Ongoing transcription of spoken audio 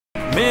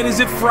Man,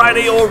 is it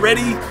Friday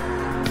already?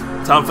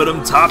 Time for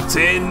them top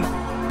 10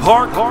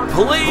 park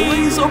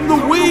plays of the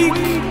week.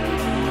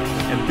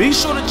 And be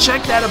sure to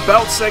check that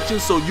about section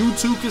so you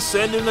too can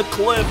send in a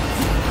clip.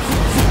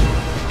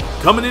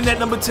 Coming in at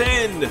number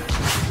 10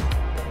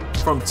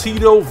 from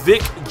Tito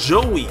Vic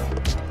Joey.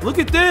 Look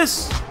at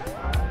this.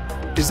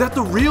 Is that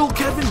the real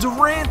Kevin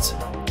Durant?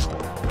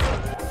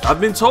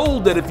 I've been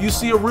told that if you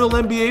see a real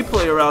NBA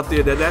player out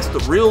there, that's the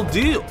real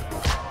deal.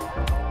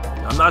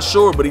 I'm not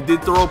sure, but he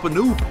did throw up a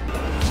noob.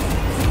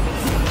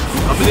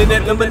 Coming in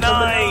at number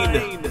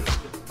 9.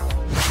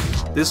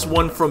 This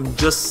one from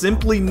Just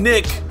Simply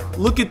Nick.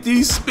 Look at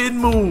these spin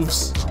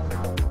moves.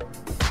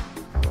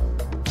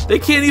 They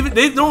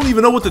don't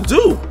even know what to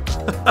do.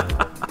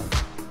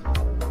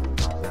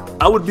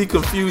 I would be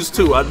confused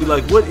too. I'd be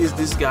like, what is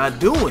this guy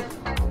doing?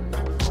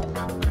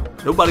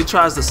 Nobody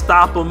tries to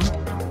stop him.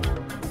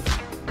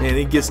 And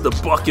he gets the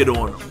bucket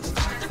on him.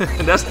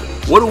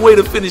 What a way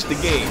to finish the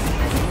game.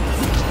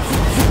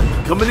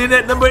 Coming in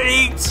at number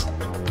 8.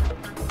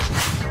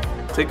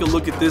 Take a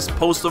look at this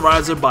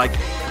posterizer by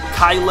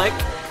Kylek.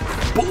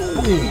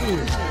 Boom!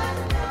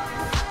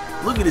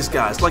 Look at this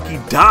guy. It's like he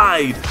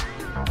died.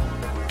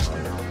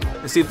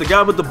 And see, if the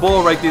guy with the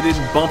ball right there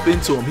didn't bump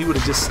into him, he would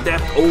have just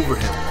stepped over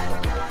him.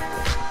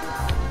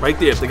 Right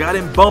there. If the guy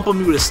didn't bump him,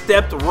 he would have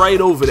stepped right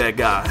over that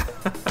guy.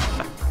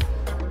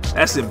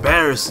 That's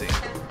embarrassing.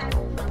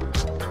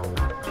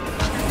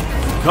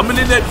 Coming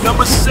in at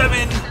number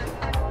 7.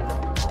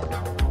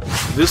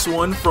 This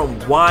one from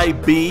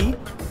YB,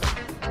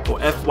 or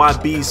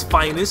FYB's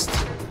finest.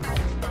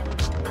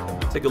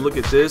 Take a look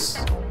at this.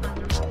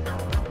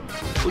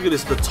 Look at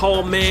this, the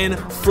tall man,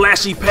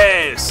 flashy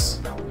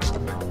pass.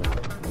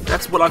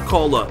 That's what I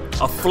call a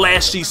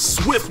flashy,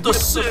 swift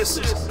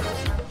assist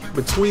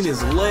between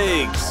his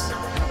legs.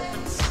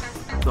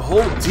 The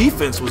whole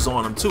defense was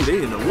on him too. They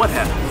didn't know what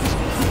happened.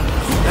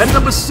 At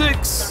number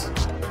 6,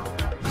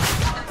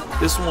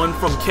 this one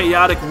from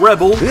Chaotic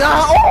Rebel.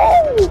 Yeah,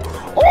 oh!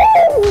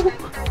 Oh!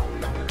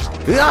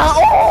 Yeah,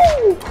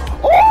 oh!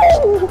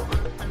 Oh!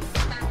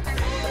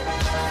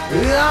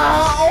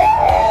 Yeah,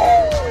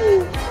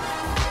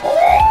 oh!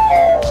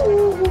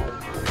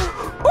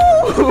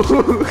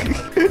 Oh!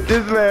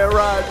 This man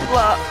rides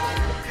flop.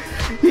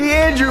 He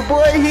injured,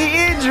 boy. He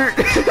injured.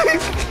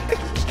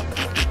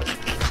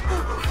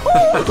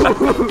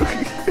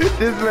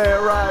 This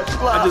man rides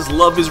flop. I just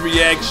love his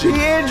reaction.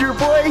 He injured,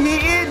 boy. He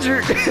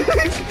injured.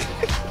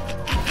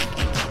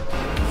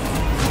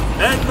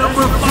 At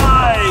number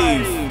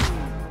 5.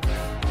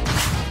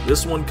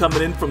 This one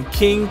coming in from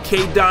King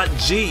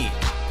K.G.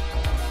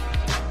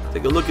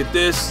 Take a look at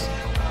this.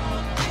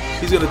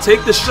 He's going to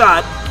take the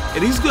shot,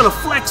 and he's going to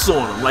flex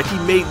on him like he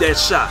made that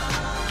shot.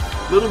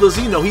 Little does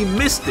he know, he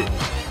missed it.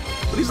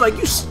 But he's like,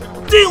 you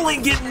still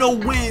ain't getting no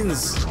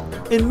wins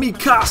in mi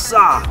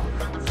casa.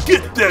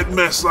 Get that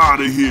mess out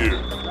of here.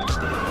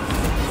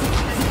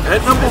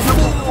 At number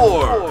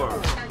 4.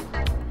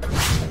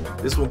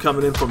 This one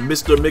coming in from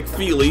Mr.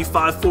 McFeely,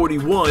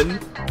 541.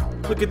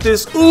 Look at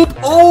this. Oop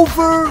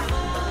over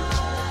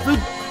the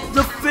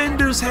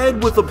defender's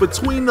head with a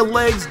between the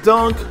legs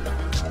dunk.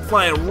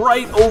 Flying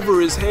right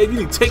over his head. You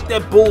need to take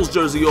that Bulls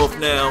jersey off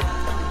now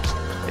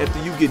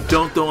after you get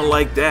dunked on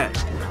like that.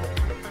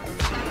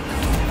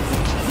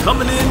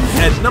 Coming in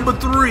at number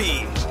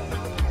 3.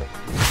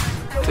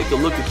 Take a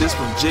look at this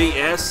from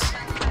JS.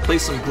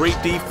 Plays some great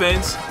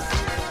defense.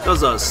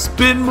 Does a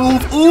spin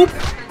move. Oop.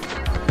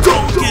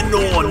 Dunking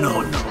on.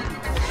 No.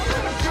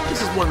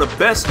 This is one of the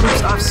best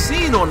moves I've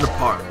seen on the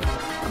park.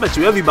 I bet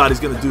you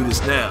everybody's going to do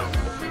this now.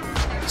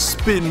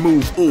 Spin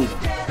move. Oop.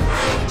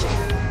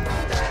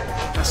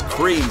 That's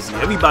crazy.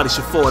 Everybody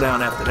should fall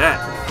down after that.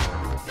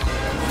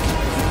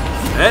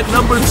 At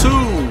number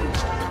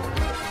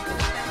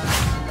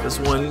 2. This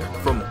one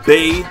from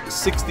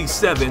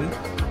Bay67.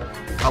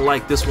 I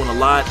like this one a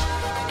lot.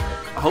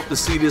 I hope to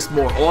see this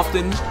more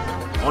often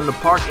on the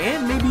park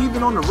and maybe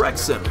even on the rec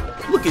center.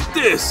 Look at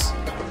this.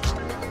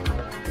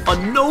 A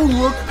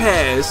no-look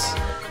pass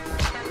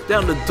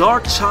down to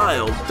Dark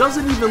Child.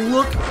 Doesn't even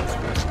look,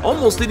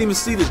 almost didn't even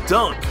see the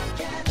dunk.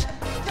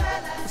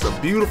 It's a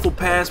beautiful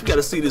pass. We got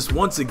to see this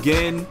once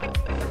again.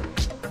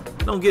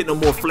 Don't get no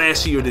more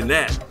flashier than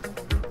that.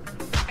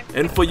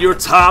 And for your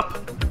top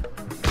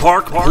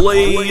park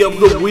play of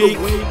the week,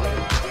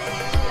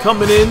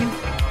 coming in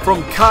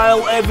from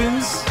Kyle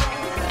Evans.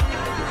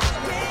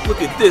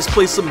 Look at this,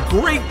 play some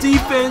great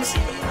defense.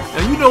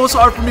 And you know it's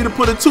hard for me to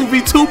put a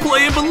 2v2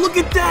 play in, but look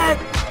at that.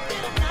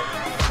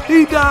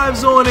 He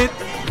dives on it.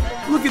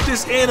 Look at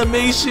this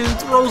animation,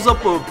 throws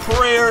up a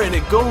prayer, and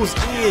it goes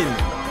in.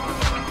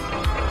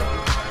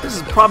 This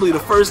is probably the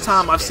first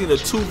time I've seen a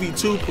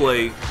 2v2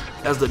 play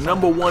as the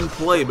 #1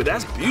 play, but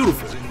that's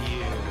beautiful.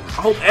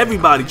 I hope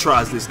everybody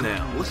tries this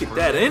now. Look at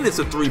that, and it's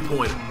a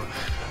 3-pointer.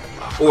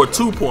 Or a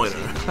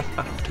 2-pointer.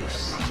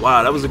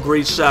 Wow, that was a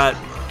great shot.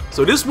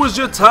 So this was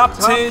your top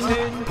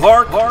 10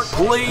 park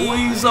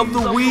plays of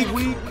the week.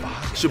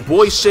 It's your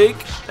boy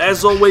Shake.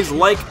 As always,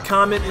 like,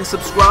 comment, and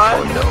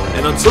subscribe.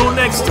 And until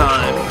next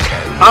time,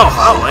 I'll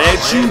holla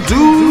at you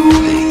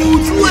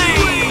dudes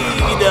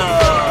later.